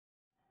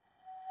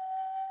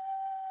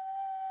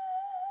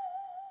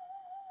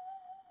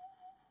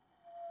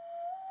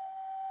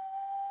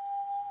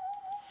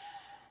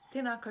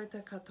Tēnā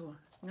koutou katoa,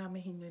 ngā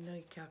mihi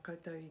nui kia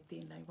koutou I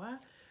tēnei wā,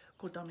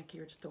 ko Donna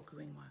Kerridge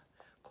tōku ingoa.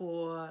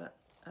 Ko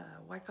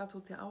Waikato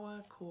te awa,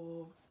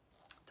 ko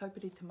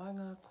Taupiri te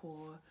maunga,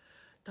 ko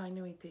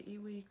Tainui te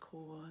iwi,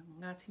 ko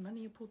Ngāti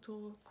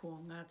Maniapoto, ko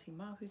Ngāti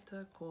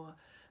Mahuta, ko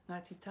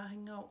Ngāti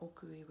Tahinga,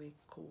 oku iwi,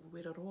 ko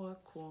Wereroa,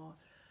 ko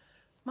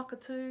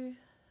Makatū,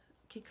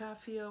 ki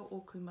Kāwhia,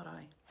 oku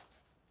marae.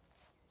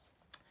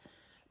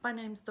 My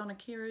name's Donna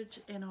Kerridge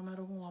and I'm a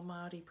Rongoā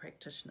Maori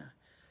Practitioner.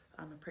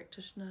 I'm a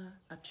practitioner,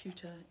 a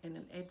tutor and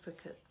an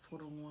advocate for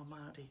Rongoā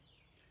Māori.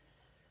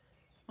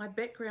 My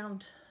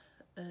background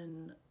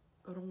in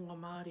Rongoā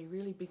Māori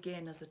really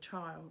began as a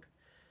child.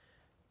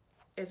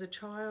 As a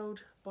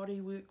child, body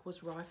work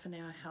was rife in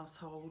our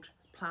household,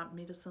 plant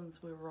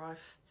medicines were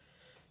rife,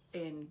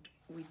 and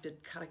we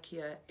did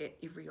karakia at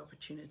every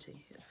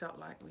opportunity. It felt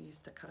like we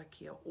used to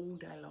karakia all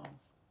day long.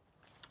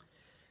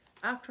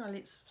 After I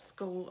left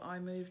school, I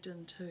moved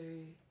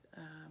into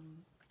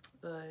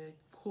the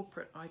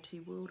corporate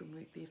IT world and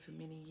worked there for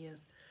many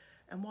years.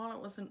 And while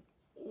it was an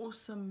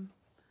awesome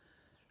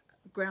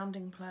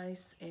grounding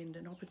place and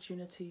an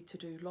opportunity to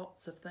do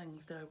lots of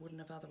things that I wouldn't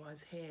have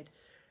otherwise had,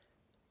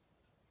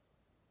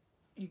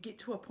 you get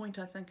to a point,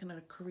 I think, in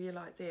a career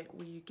like that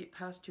where you get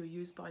past your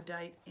use by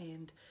date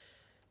and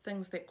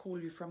things that call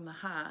you from the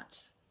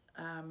heart,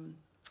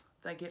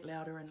 they get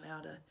louder and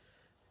louder.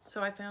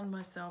 So I found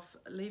myself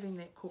leaving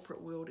that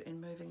corporate world and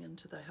moving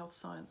into the health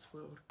science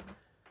world.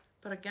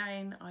 But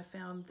again, I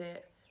found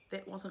that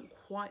that wasn't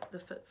quite the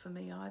fit for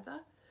me either,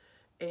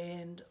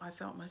 and I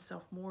felt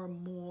myself more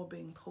and more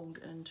being pulled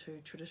into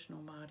traditional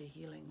Māori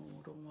healing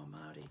or Rongoā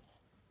Māori.